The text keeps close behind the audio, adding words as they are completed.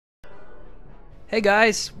Hey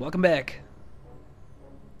guys, welcome back.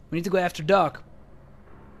 We need to go after Doc.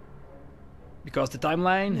 Because the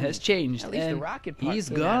timeline has changed At least the and rocket part he's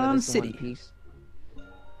came out of gone this in one city. piece.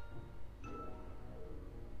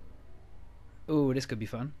 Ooh, this could be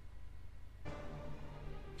fun.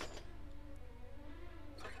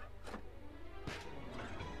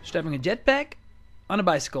 Strapping a jetpack on a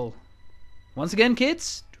bicycle. Once again,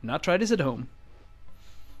 kids, do not try this at home.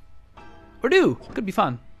 Or do. Could be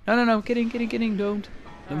fun. No, kidding, don't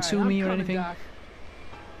Alright, sue I'm me or coming, anything. Doc.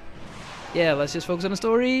 Yeah, let's just focus on the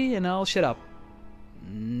story and I'll shut up.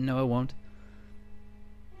 No, I won't.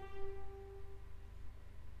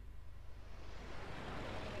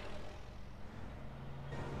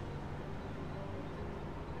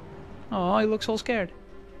 Oh, he looks all scared.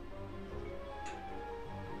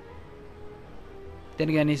 Then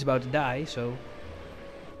again, he's about to die, so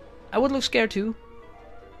I would look scared too.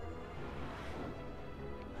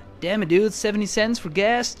 Damn it, dude, 70 cents for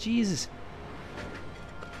gas? Jesus.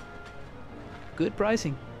 Good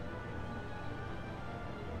pricing.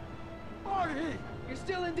 Marty! You're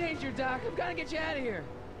still in danger, Doc. I've got to get you out of here.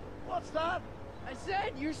 What's that? I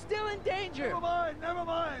said you're still in danger. Never mind, never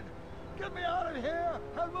mind. Get me out of here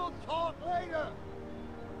and we'll talk later.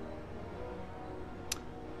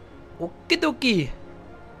 Okie dokie.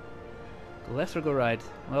 Go left or go right?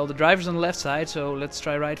 Well, the driver's on the left side, so let's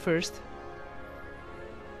try right first.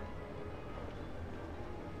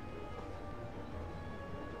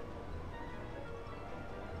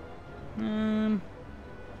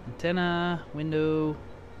 Antenna, window,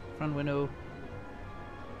 front window.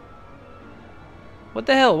 What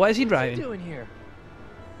the hell? Why is he What's he driving? doing here?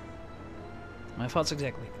 My thoughts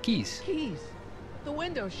exactly. Keys. Keys. The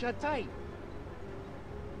window's shut tight.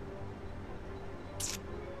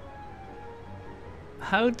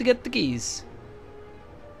 How to get the keys?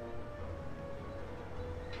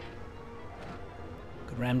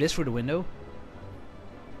 Could ram this through the window.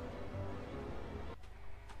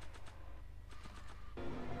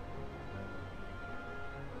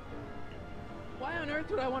 Why on earth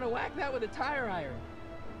would I want to whack that with a tire iron?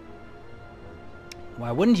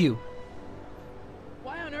 Why wouldn't you?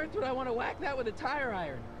 Why on earth would I want to whack that with a tire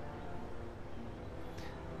iron?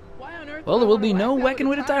 Why on earth? Well, would there I will wanna be whack no that whacking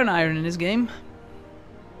with a tire iron in this game.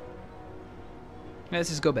 Let's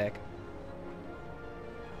just go back.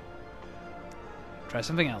 Try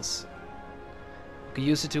something else. We could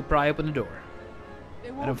use it to pry open the door. They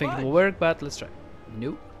I won't don't think it budge. will work, but let's try.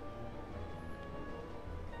 Nope.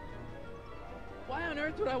 Why on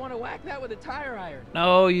earth would I want to whack that with a tire iron?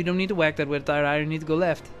 No, you don't need to whack that with a tire iron. You need to go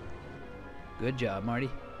left. Good job, Marty.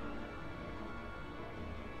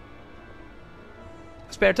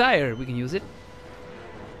 Spare tire. We can use it.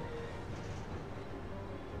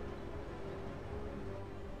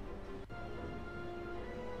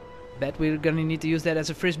 Bet we're gonna need to use that as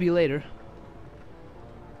a frisbee later.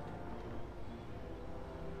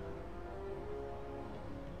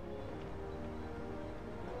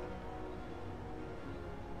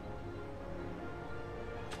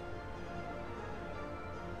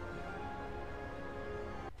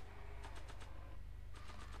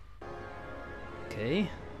 Okay.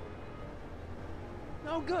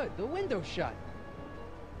 No good. The window's shut.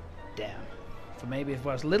 Damn. So maybe if it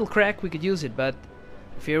was a little crack, we could use it, but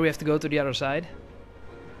I fear we have to go to the other side.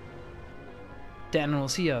 Dan will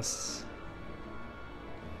see us.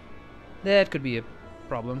 That could be a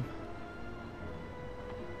problem.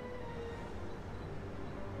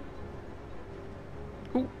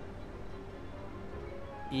 Ooh.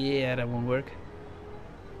 Yeah, that won't work.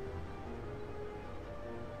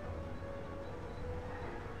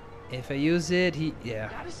 If I use it, yeah.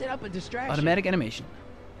 Gotta set up a distraction. Automatic animation.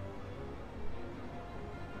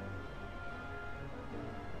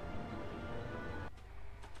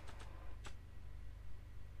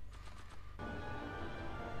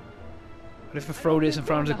 What if I throw this in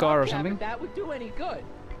front of the car or something? That would do any good.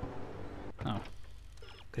 Oh.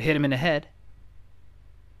 Could hit him in the head.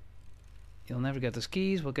 He'll never get those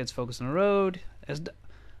keys. We'll get focused on the road.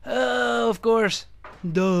 Oh, of course.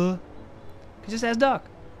 Duh. Just ask Doc.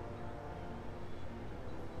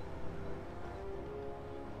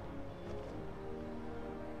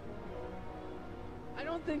 I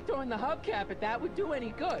don't think throwing the hubcap at that would do any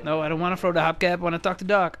good. No, I don't want to throw the hubcap. I want to talk to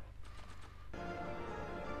Doc.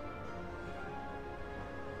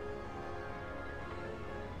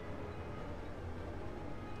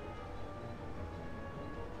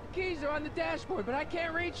 Keys are on the dashboard, but I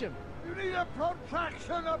can't reach them. You need a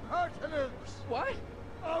protraction appurtenance. What?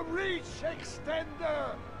 A reach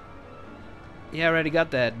extender. Yeah, I already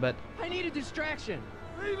got that, but I need a distraction.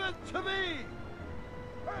 Leave it to me.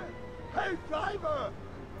 Hey, driver.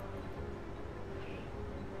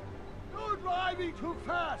 Maybe too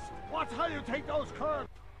fast. Watch how you take those curves.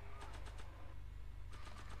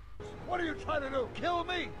 What are you trying to do? Kill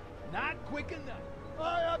me? Not quick enough.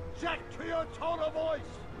 I object to your tone of voice,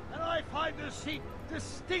 and I find this seat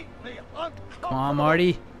distinctly uncomfortable. Come on,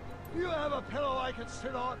 Marty. Do you have a pillow I can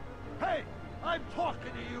sit on? Hey, I'm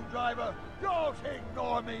talking to you, driver. Don't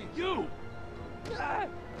ignore me. You! Ah,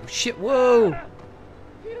 Oh, shit, whoa.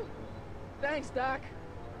 phew. Thanks, Doc.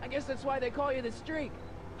 I guess that's why they call you the Streak.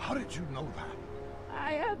 How did you know that?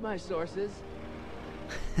 I have my sources.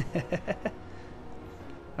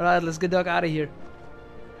 Alright, let's get Doc out of here.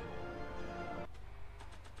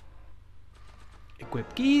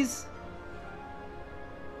 Equip keys.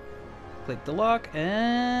 Click the lock,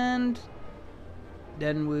 and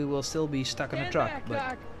then we will still be stuck in a Stand truck. back, But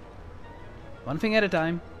Doc. one thing at a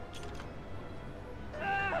time.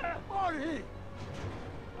 Ah! Marty!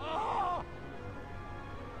 Ah!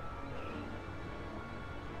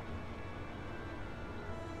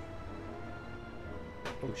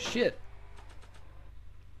 Oh shit.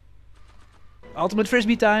 Ultimate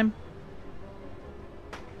frisbee time.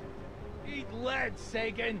 Eat lead,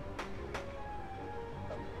 Sagan.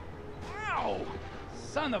 Ow!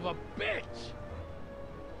 Son of a bitch!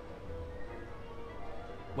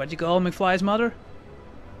 What'd you call McFly's mother?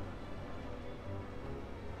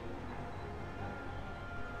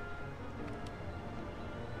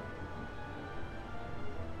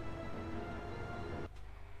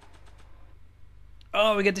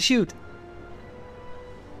 Oh, we get to shoot.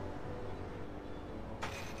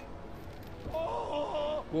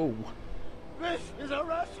 Oh! Whoa. This is a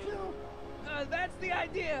rescue! That's the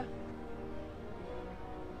idea.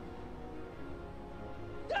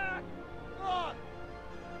 Doc! Ah!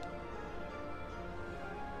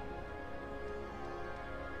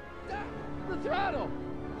 Doc! The throttle!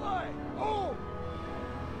 Why? Oh!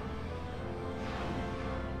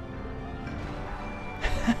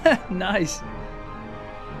 Nice.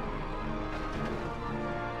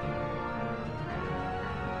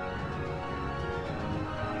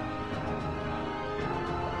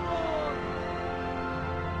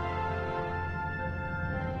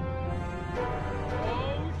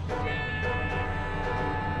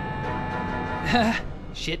 Oh,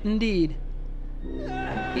 Shit indeed.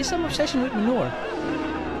 He's some obsession with manure.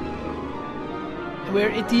 We're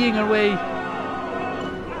ittying our way.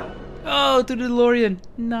 Oh, to the DeLorean.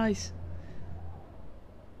 Nice.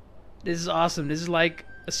 This is awesome. This is like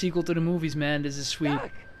a sequel to the movies, man. This is sweet.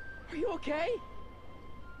 Doc! Are you okay?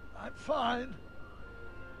 I'm fine.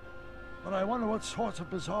 But I wonder what sorts of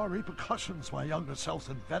bizarre repercussions my younger self's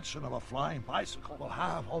invention of a flying bicycle will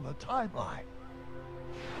have on the timeline.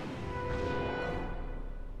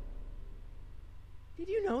 Did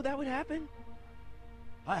you know that would happen?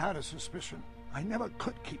 I had a suspicion. I never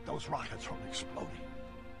could keep those rockets from exploding.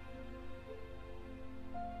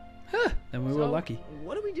 Huh, then we were So, lucky.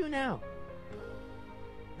 What do we do now?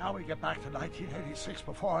 Now we get back to 1986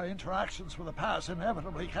 before our interactions with the past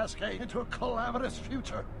inevitably cascade into a calamitous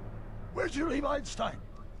future. Where'd you leave Einstein?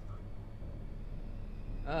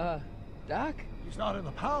 Doc? He's not in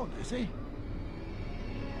the pound, is he?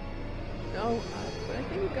 No, but I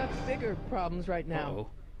think we've got bigger problems right now. Uh-oh.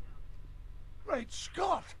 Great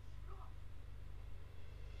Scott!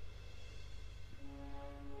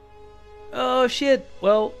 Oh shit.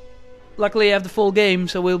 Well, luckily I have the full game,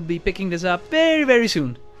 so we'll be picking this up very, very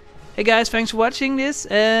soon. Hey guys, thanks for watching this,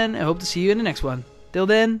 and I hope to see you in the next one. Till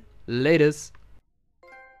then, laters.